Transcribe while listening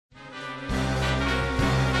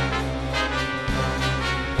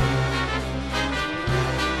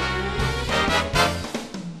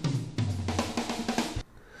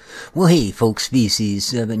Well, hey folks,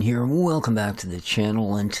 VC7 here, welcome back to the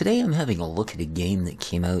channel, and today I'm having a look at a game that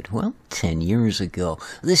came out, well, 10 years ago.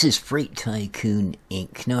 This is Freight Tycoon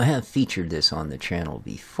Inc. Now, I have featured this on the channel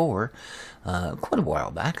before, quite a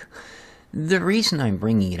while back. The reason I'm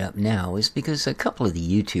bringing it up now is because a couple of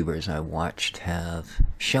the YouTubers I watched have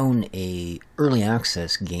shown a early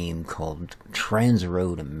access game called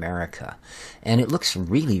Transroad America, and it looks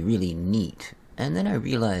really, really neat. And then I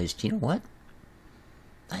realized, you know what?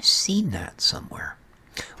 I've seen that somewhere.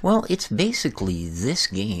 Well, it's basically this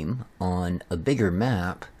game on a bigger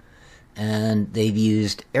map, and they've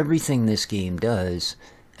used everything this game does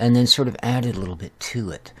and then sort of added a little bit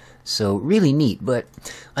to it. So really neat, but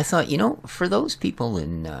I thought, you know, for those people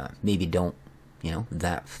in maybe don't, you know,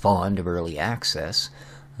 that fond of early access,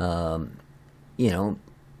 you know,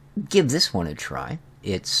 give this one a try.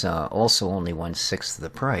 It's also only 1/6 of the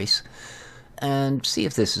price, and see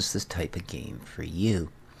if this is the type of game for you.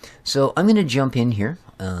 So I'm going to jump in here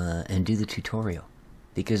and do the tutorial,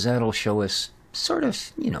 because that'll show us sort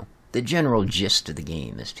of, you know, the general gist of the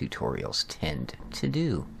game, as tutorials tend to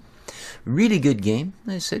do. Really good game.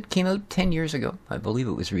 As I said, came out 10 years ago. I believe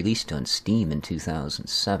it was released on Steam in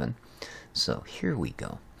 2007. So here we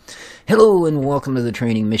go. Hello and welcome to the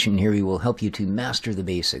training mission. Here we will help you to master the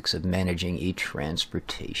basics of managing a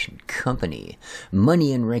transportation company.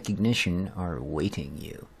 Money and recognition are awaiting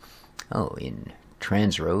you. Oh, in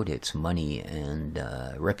Transroad, it's money and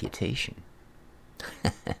reputation.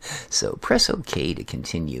 So press OK to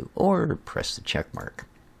continue, or press the check mark.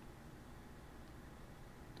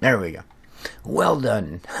 There we go. Well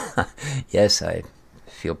done. Yes, I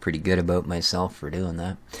feel pretty good about myself for doing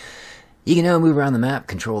that. You can now move around the map,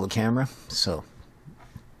 control the camera. So,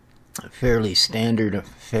 fairly standard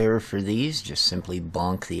fare for these. Just simply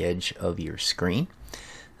bonk the edge of your screen.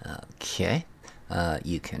 Okay.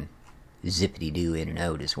 You can zippity-doo in and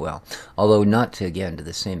out as well. Although not, again, to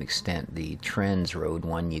the same extent. The Transroad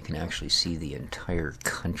one, you can actually see the entire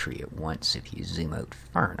country at once if you zoom out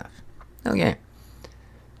far enough. Okay.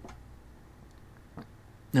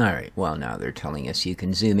 Alright, well now they're telling us you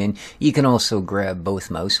can zoom in. You can also grab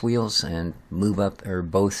both mouse wheels and move up, or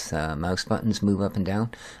both mouse buttons move up and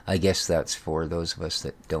down. I guess that's for those of us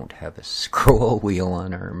that don't have a scroll wheel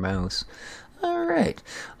on our mouse. Alright,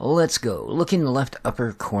 let's go. Look in the left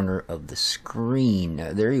upper corner of the screen.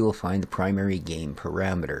 There you will find the primary game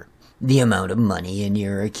parameter. The amount of money in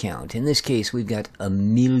your account. In this case, we've got $1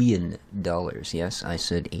 million. Yes, I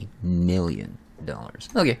said $1 million.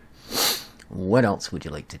 Okay. What else would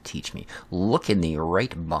you like to teach me? Look in the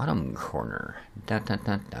right bottom corner.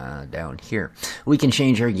 Down here. We can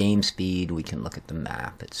change our game speed. We can look at the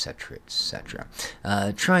map, etc., etc.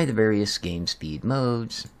 Try the various game speed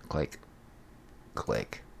modes. Click,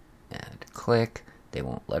 click, and click. They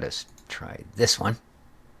won't let us try this one.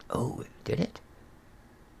 Oh, did it?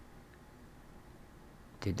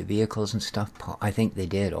 Did the vehicles and stuff pop? I think they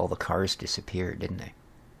did. All the cars disappeared, didn't they?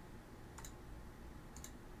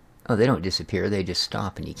 Oh, they don't disappear. They just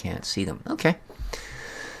stop and you can't see them. Okay.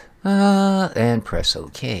 And press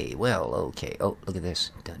OK. Well, OK. Oh, look at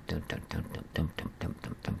this.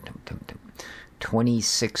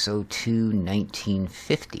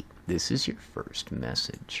 2602-1950. This is your first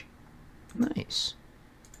message. Nice.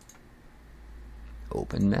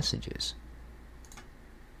 Open messages.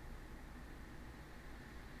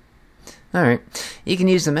 Alright, you can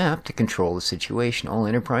use the map to control the situation. All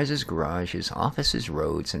enterprises, garages, offices,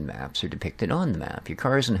 roads, and maps are depicted on the map. Your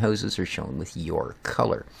cars and houses are shown with your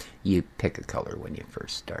color. You pick a color when you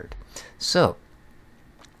first start. So,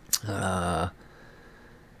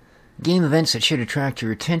 game events that should attract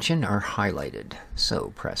your attention are highlighted.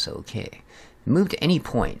 So, press OK. Move to any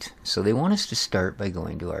point. So they want us to start by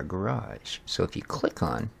going to our garage. So if you click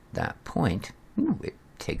on that point, it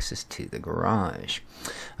takes us to the garage.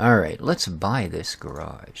 Alright, let's buy this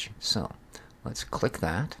garage. So, let's click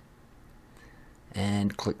that.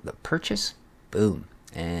 And click the purchase. Boom.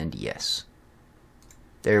 And yes.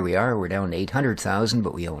 There we are. We're down to 800,000,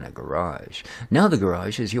 but we own a garage. Now the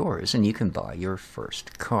garage is yours, and you can buy your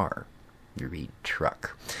first car. You read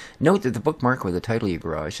truck. Note that the bookmark with the title of your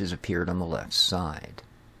garage has appeared on the left side.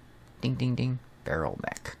 Ding, ding, ding. Barrel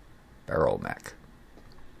mech. Barrel mech.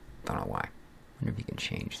 Don't know why. Wonder if you can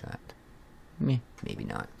change that. Maybe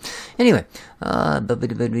not. Anyway,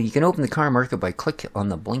 you can open the car market by clicking on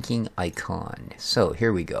the blinking icon. So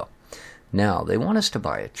here we go. Now they want us to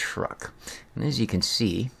buy a truck, and as you can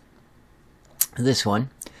see, this one,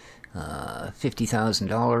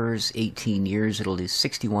 $50,000, 18 years. It'll do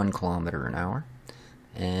 61 kilometers an hour,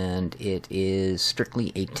 and it is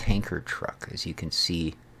strictly a tanker truck. As you can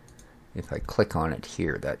see, if I click on it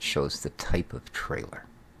here, that shows the type of trailer.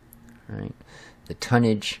 right? The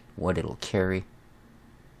tonnage, what it'll carry.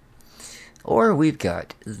 Or we've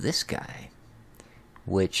got this guy,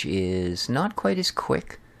 which is not quite as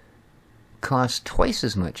quick, costs twice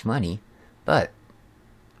as much money, but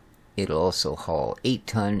it'll also haul 8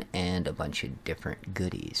 ton and a bunch of different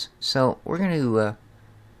goodies. So we're going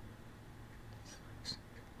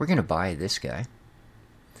to buy this guy.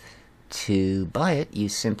 To buy it, you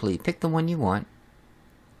simply pick the one you want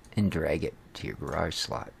and drag it to your garage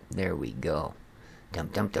slot. There we go. Dum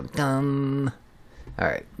dum dum dum.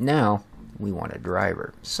 Alright, now we want a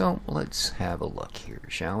driver. So let's have a look here,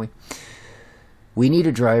 shall we? We need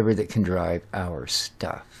a driver that can drive our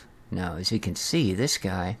stuff. Now, as you can see, this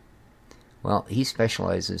guy, well, he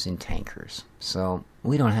specializes in tankers. So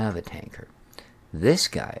we don't have a tanker. This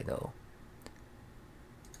guy, though,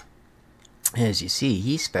 as you see,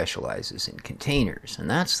 he specializes in containers, and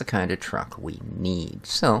that's the kind of truck we need.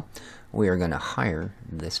 So we are going to hire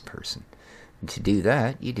this person. And to do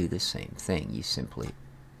that, you do the same thing. You simply...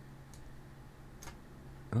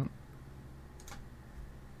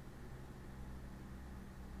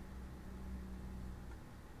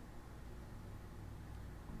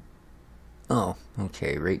 Oh,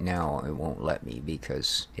 okay, right now it won't let me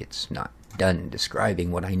because it's not done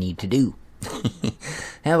describing what I need to do.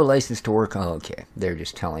 Have a license to work. Oh, okay, they're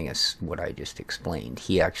just telling us what I just explained.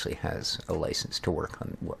 He actually has a license to work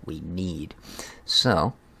on what we need.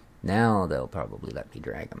 So, now they'll probably let me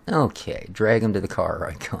drag him. Okay, drag him to the car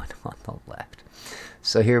icon on the left.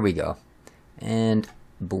 So here we go. And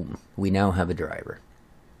boom, we now have a driver.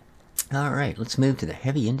 Alright, let's move to the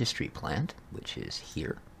heavy industry plant, which is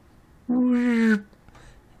here.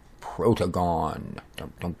 Protagon.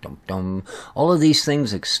 Dum, dum, dum, dum. All of these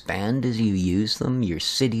things expand as you use them. Your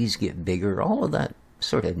cities get bigger. All of that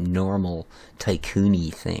sort of normal tycoon-y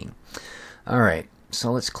thing. Alright,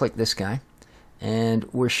 so let's click this guy.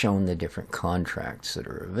 And we're shown the different contracts that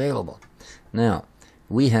are available. Now,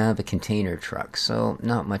 we have a container truck, so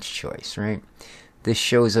not much choice, right? This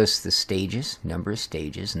shows us the stages, number of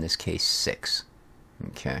stages, in this case 6.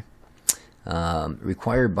 Okay.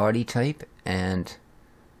 Required body type and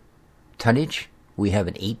tonnage. We have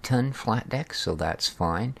an 8-ton flat deck, so that's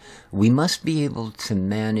fine. We must be able to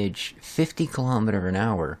manage 50 kilometers an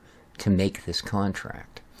hour to make this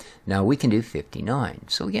contract. Now we can do 59,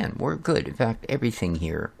 so again, we're good. In fact, everything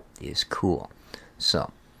here is cool.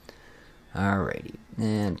 So, alrighty,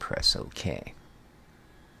 and press OK.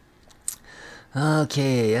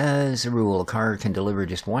 Okay, as a rule, a car can deliver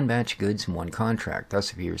just one batch of goods in one contract.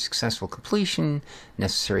 Thus, if you're successful completion,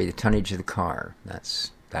 necessary the tonnage of the car.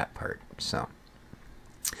 That's that part.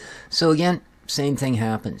 So again, same thing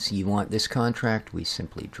happens. You want this contract, we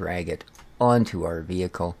simply drag it onto our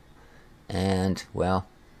vehicle. And, well,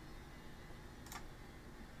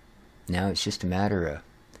 now it's just a matter of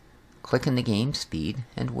clicking the game speed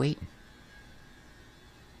and waiting.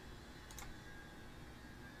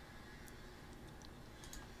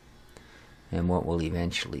 And what we'll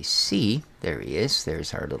eventually see, there he is,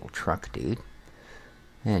 there's our little truck dude.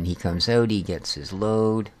 And he comes out, he gets his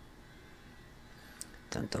load.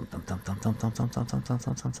 And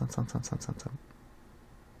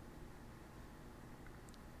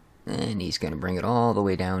he's going to bring it all the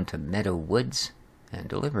way down to Meadow Woods and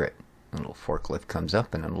deliver it. A little forklift comes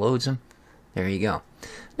up and unloads him. There you go.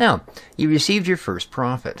 Now, you received your first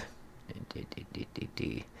profit.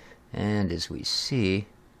 And as we see...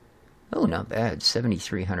 Oh, not bad,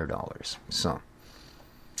 $7,300. So,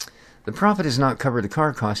 the profit has not covered the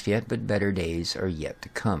car cost yet, but better days are yet to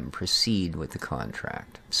come. Proceed with the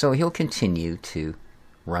contract. So he'll continue to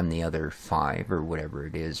run the other 5 or whatever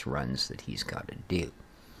it is runs that he's got to do.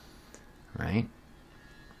 Right?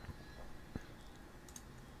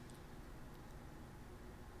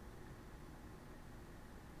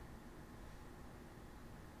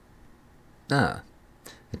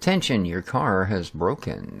 Attention, your car has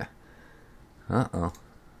broken. Uh-oh.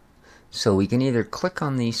 So we can either click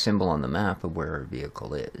on the symbol on the map of where our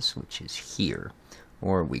vehicle is, which is here,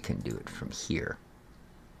 or we can do it from here.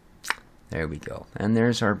 There we go. And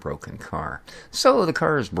there's our broken car. So the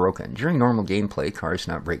car is broken. During normal gameplay, cars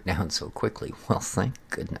not break down so quickly. Well, thank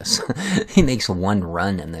goodness. He makes one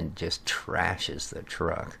run and then just trashes the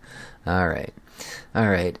truck. Alright.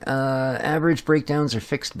 Alright. Average breakdowns are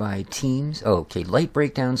fixed by teams. Oh, okay. Light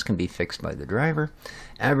breakdowns can be fixed by the driver.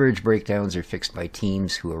 Average breakdowns are fixed by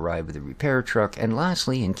teams who arrive with a repair truck. And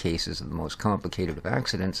lastly, in cases of the most complicated of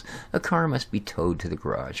accidents, a car must be towed to the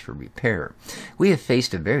garage for repair. We have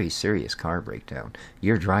faced a very serious car breakdown.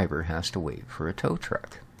 Your driver has to wait for a tow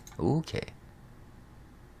truck. Okay.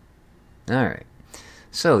 Alright.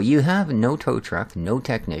 So, you have no tow truck, no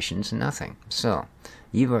technicians, nothing. So,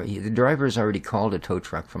 The driver's already called a tow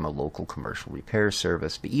truck from a local commercial repair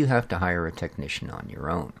service, but you have to hire a technician on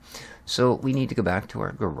your own. So we need to go back to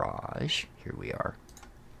our garage. Here we are.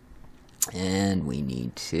 And we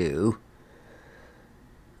need to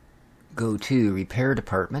go to repair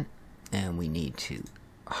department, and we need to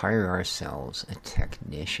hire ourselves a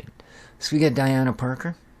technician. So we got Diana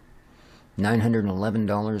Parker,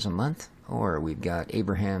 $911 a month, or we've got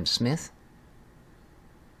Abraham Smith.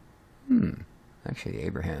 Actually,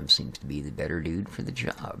 Abraham seems to be the better dude for the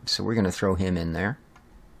job, so we're going to throw him in there.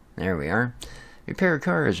 There we are. Repair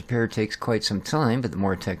cars. Repair takes quite some time, but the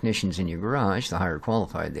more technicians in your garage, the higher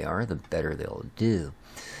qualified they are, the better they'll do.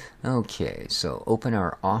 Okay, so open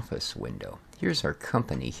our office window. Here's our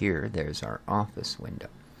company here. There's our office window.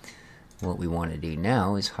 What we want to do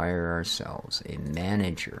now is hire ourselves a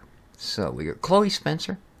manager. So we got Chloe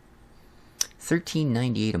Spencer,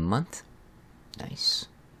 $13.98 a month. Nice.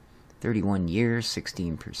 31 years,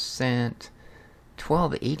 16%.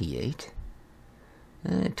 $12.88.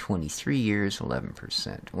 23 years,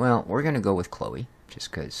 11%. Well, we're going to go with Chloe, just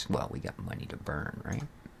because, well, we got money to burn, right?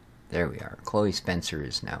 There we are. Chloe Spencer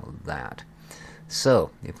is now that. So,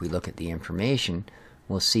 if we look at the information,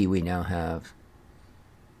 we'll see we now have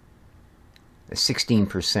a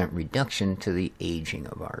 16% reduction to the aging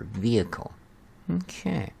of our vehicle.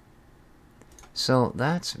 Okay. So,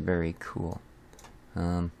 that's very cool.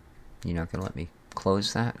 You're not going to let me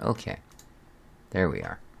close that? Okay. There we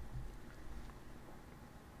are.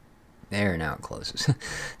 There, now it closes.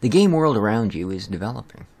 The game world around you is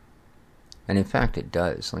developing. And in fact, it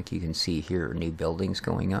does. Like you can see here, new buildings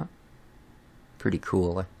going up. Pretty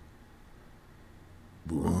cool.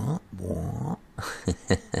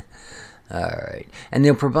 Alright. And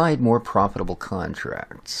they'll provide more profitable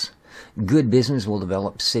contracts. Good business will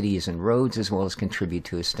develop cities and roads as well as contribute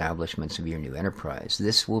to establishments of your new enterprise.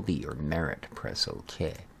 This will be your merit. Press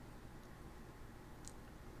OK.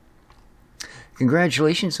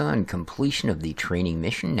 Congratulations on completion of the training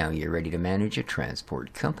mission. Now you're ready to manage a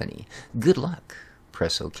transport company. Good luck.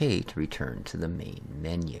 Press OK to return to the main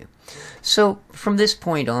menu. So from this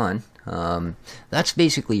point on, that's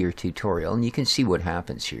basically your tutorial, and you can see what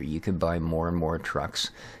happens here. You can buy more and more trucks,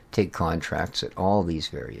 take contracts at all these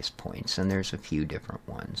various points, and there's a few different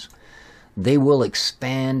ones. They will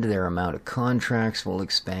expand, their amount of contracts will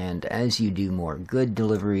expand as you do more good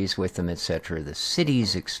deliveries with them, etc. The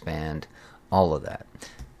cities expand, all of that.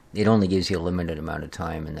 It only gives you a limited amount of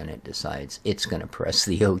time, and then it decides it's going to press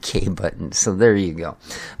the OK button. So there you go.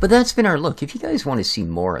 But that's been our look. If you guys want to see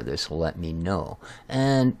more of this, let me know.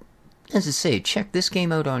 And as I say, check this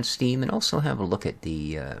game out on Steam, and also have a look at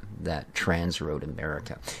the that Transroad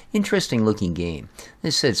America. Interesting looking game.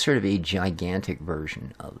 This is sort of a gigantic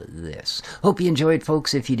version of this. Hope you enjoyed,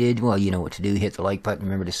 folks. If you did, well, you know what to do. Hit the like button.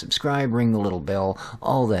 Remember to subscribe. Ring the little bell.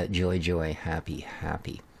 All that joy, joy, happy,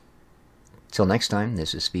 happy. Till next time,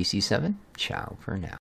 this is Species 7. Ciao for now.